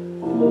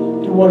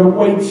 to what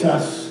awaits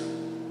us.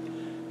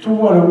 To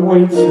what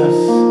awaits us.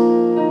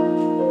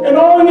 And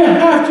all you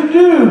have to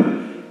do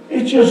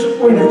is just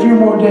wait a few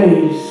more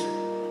days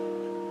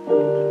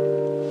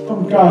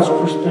from God's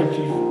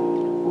perspective,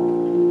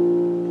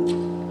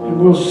 and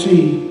we'll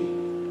see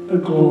the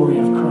glory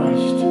of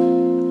Christ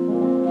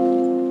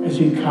as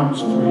he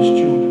comes for his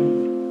children.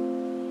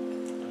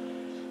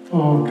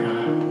 Oh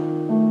God.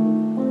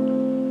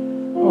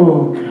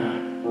 Oh God.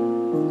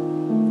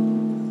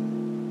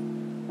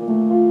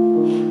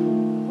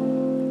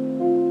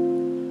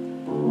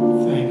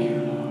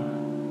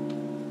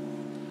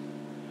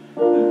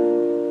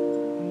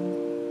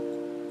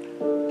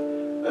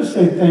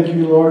 Say thank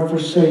you, Lord, for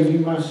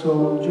saving my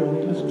soul.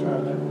 Jody, let's try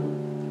that one.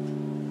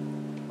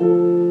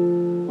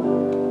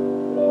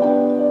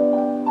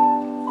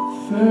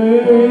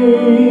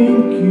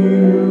 Thank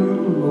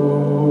you,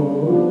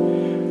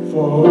 Lord,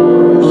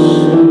 for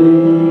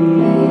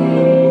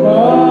saving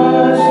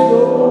my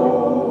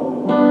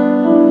soul.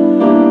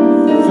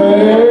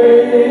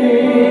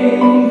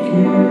 Thank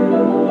you,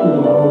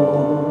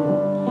 Lord,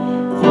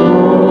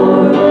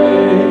 for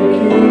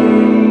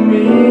making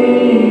me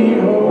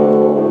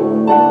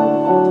whole.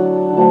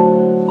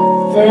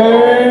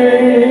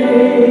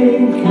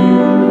 Thank you,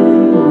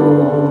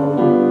 Lord,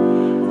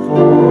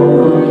 for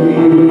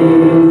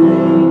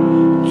giving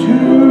to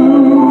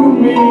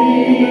me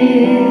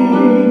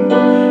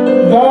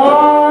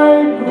thy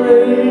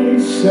great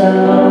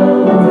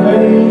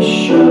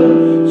salvation,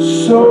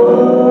 so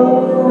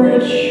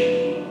rich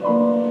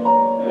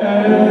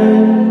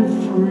and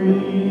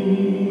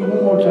free.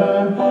 One more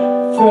time.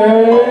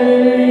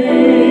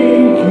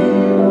 Thank you,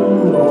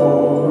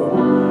 Lord,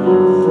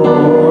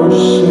 for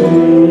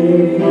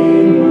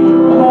saving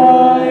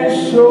my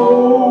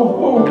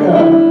soul. Oh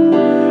God.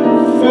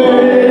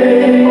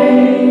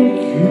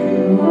 Thank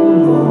you,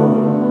 Lord,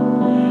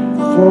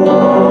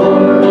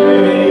 for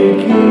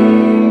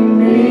making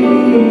me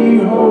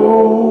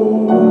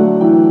whole.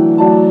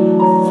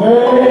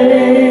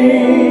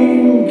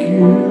 Thank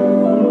you,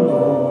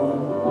 Lord,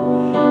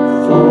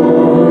 for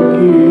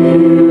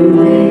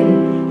giving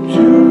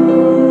to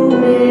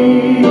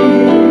me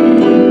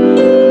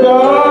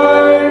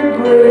thy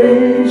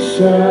great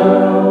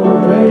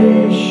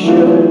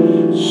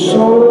salvation,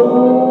 so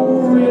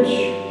rich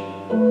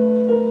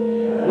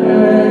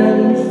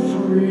and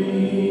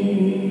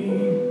free.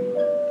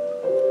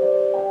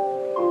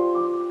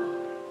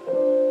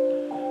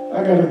 I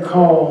got a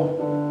call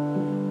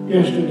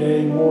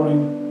yesterday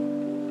morning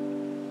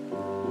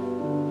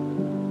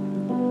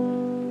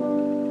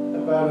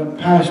about a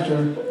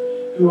pastor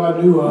who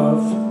I knew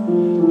of.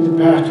 He's a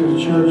pastor of a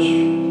church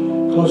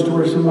close to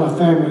where some of my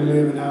family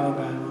live in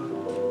Alabama.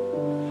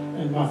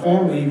 And my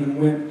family even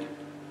went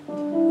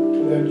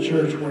to that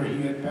church where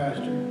he had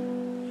pastored.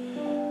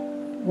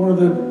 One of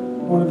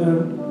the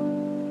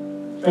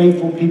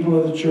faithful people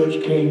of the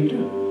church came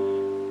to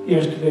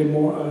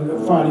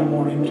Friday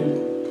morning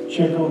to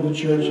check on the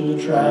church and the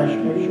trash,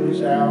 make sure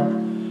it's out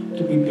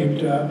to be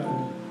picked up.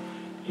 And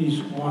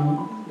he's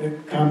one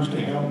that comes to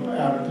help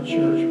out at the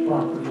church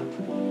property.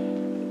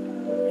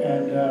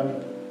 And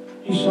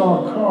he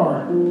saw a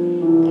car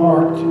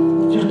parked,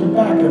 just the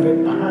back of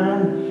it,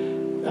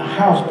 behind the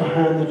house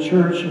behind the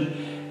church.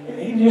 And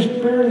he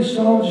just barely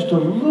saw just a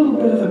little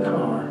bit of the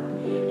car.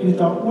 And he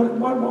thought,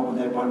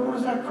 what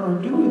is that car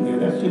doing there?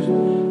 That's just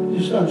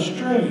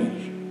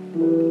unstrange.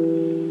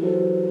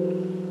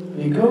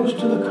 And he goes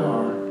to the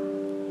car,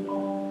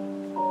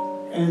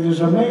 and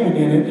there's a man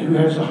in it who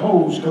has a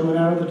hose coming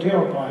out of the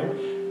tailpipe,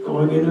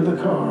 going into the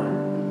car,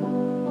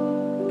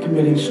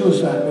 committing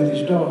suicide with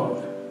his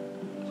dog.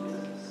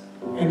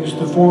 And it's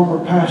the former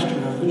pastor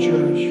of the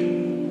church.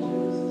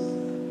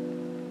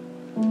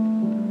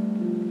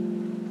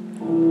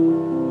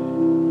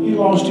 He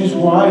lost his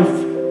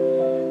wife.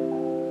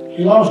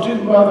 He lost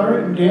his mother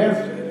in death.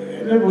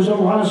 And there was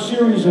a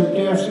series of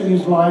deaths in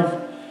his life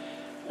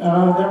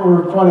that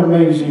were quite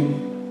amazing.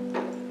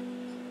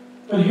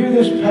 But here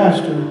this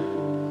pastor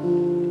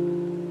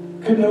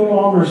could no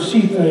longer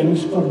see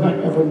things from a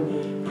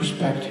heaven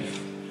perspective.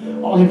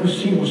 All he could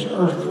see was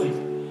earthly.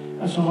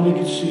 That's all he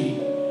could see.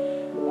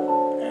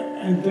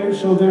 And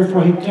so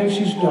therefore he takes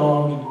his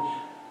dog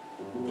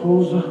and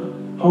pulls the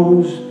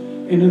hose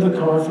into the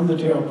car from the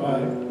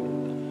tailpipe.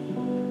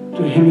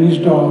 To him and his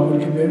dog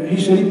would commit. He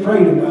said he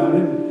prayed about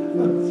it.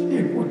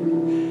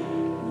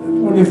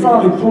 When they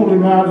finally pulled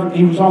him out,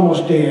 he was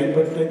almost dead.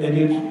 But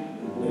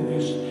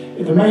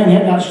if the man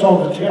had not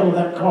saw the tail of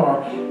that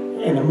car,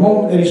 and the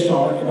moment that he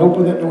saw it and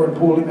opened that door and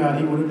pulled him out,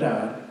 he would have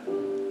died.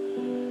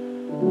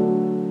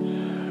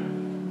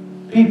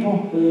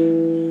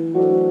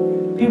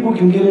 People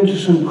can get into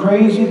some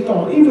crazy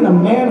thought. Even a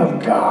man of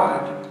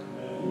God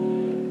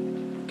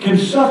can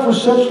suffer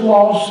such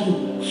loss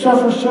and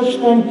suffer such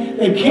things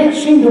they can't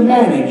seem to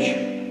manage.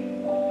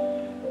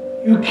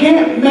 You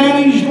can't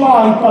manage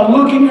life by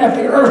looking at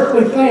the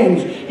earthly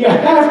things. You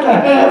have to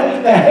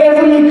have the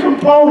heavenly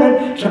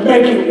component to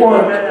make it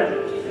work.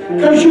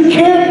 Because you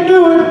can't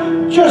do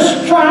it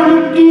just trying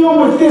to deal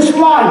with this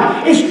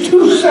life. It's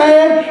too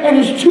sad and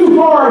it's too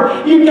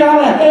hard. You got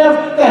to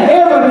have the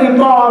heaven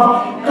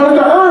involved. Because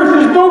the earth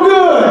is no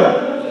good.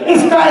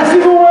 It's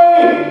passing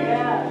away.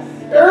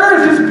 The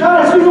earth is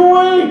passing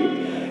away.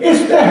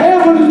 It's the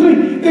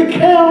heavenly that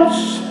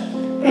counts.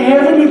 The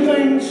heavenly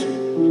things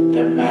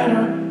that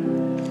matter.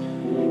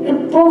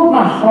 It broke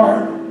my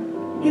heart.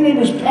 His name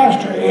is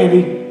Pastor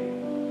Eddie.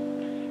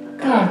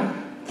 God,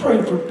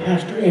 pray for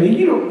Pastor Eddie.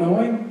 You don't know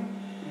him.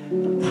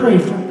 But pray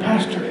for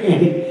Pastor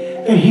Eddie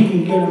that he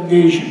can get a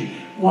vision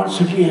once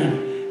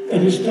again.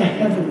 That it's the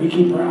heaven we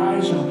keep our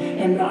eyes on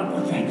and not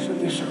the things of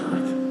this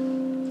earth.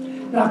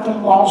 Not the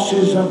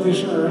losses of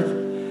this earth.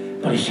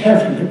 But it's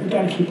heaven that we've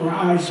got to keep our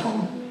eyes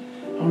on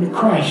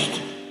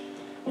Christ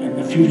and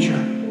the future,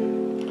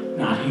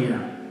 not here.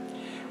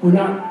 We're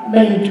not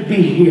made to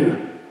be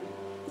here.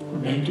 We're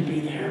made to be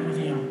there with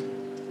Him.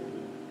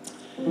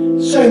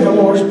 say the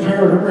Lord's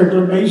Prayer on a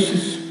regular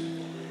basis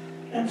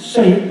and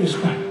say it this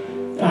way: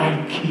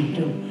 Thy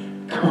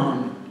kingdom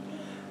come,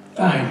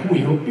 thy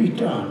will be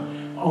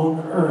done on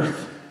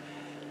earth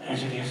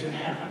as it is in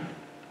heaven.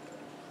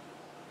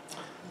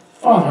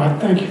 Father, I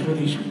thank you for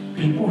these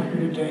people here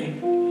today.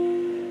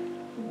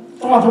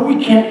 Father,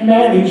 we can't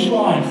manage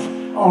life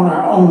on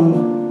our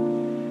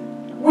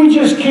own. We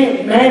just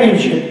can't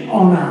manage it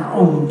on our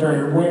own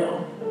very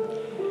well.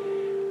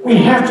 We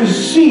have to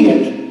see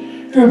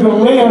it through the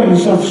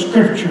lens of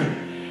Scripture,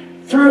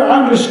 through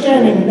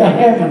understanding the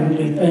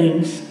heavenly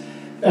things,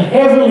 the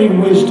heavenly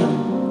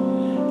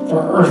wisdom for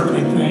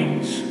earthly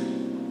things.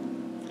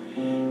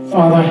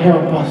 Father,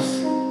 help us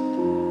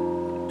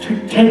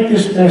to take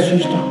this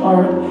message to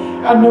heart.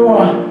 I know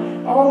I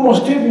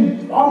almost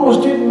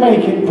didn't make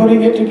it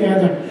putting it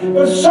together,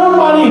 but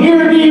somebody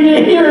here needed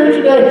to hear it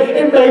today,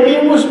 and maybe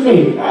it was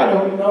me. I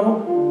don't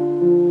know.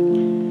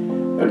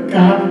 But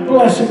God,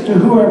 bless it to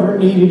whoever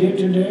needed it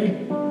today.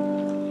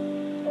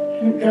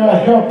 And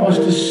God, help us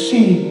to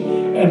see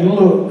and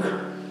look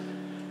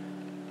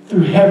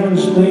through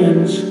heaven's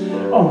lens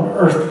on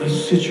earthly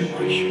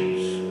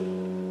situations.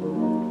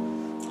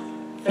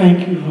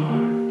 Thank you,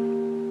 Lord.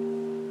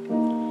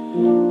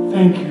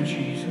 Thank you,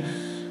 Jesus.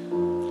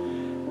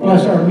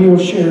 Bless our meal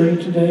sharing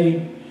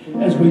today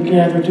as we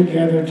gather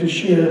together to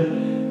share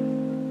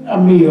a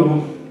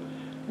meal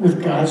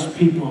with God's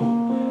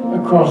people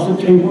across the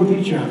table with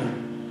each other,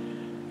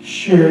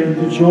 sharing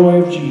the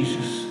joy of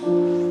Jesus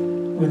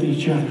with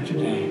each other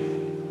today.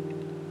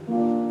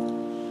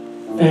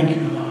 Thank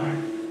you, Lord.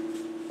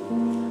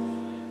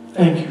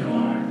 Thank you,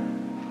 Lord,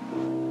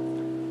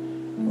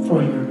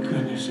 for your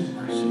goodness and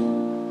mercy,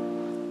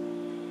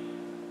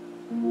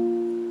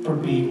 for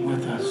being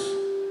with us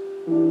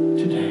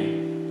today.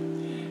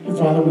 And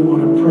Father, we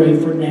want to pray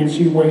for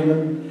Nancy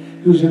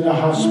Whalen, who's in the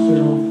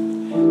hospital,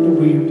 that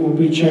we will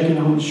be checking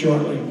on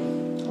shortly,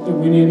 that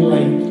went in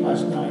late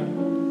last night.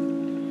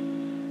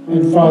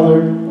 And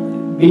Father,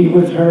 be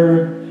with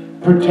her,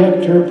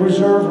 protect her,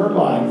 preserve her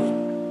life,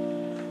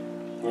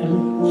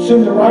 and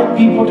send the right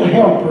people to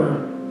help her,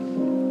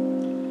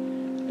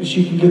 that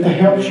she can get the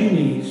help she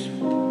needs.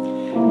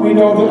 We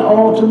know that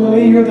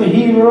ultimately you're the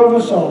healer of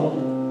us all,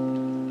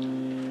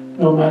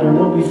 no matter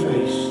what we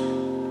face.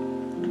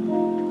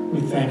 We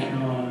thank you,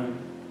 Lord.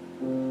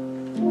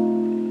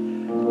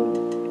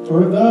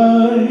 For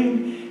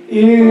thine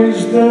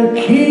is the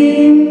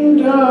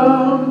kingdom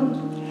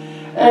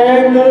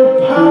and the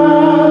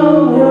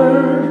power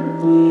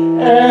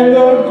and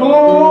the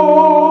glory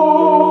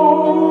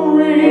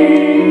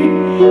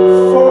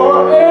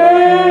forever.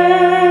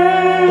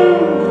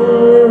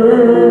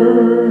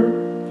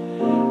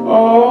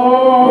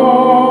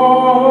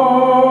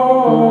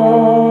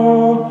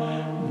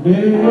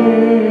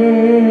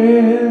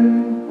 Amen.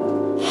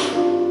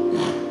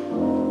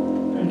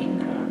 Thank you,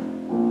 God.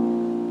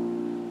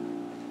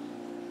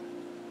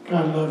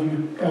 God love you.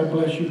 God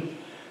bless you.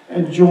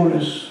 And join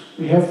us.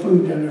 We have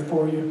food down there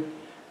for you.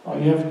 All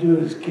you have to do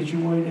is get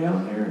your way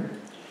down there.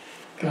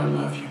 God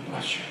love you.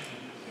 Bless you.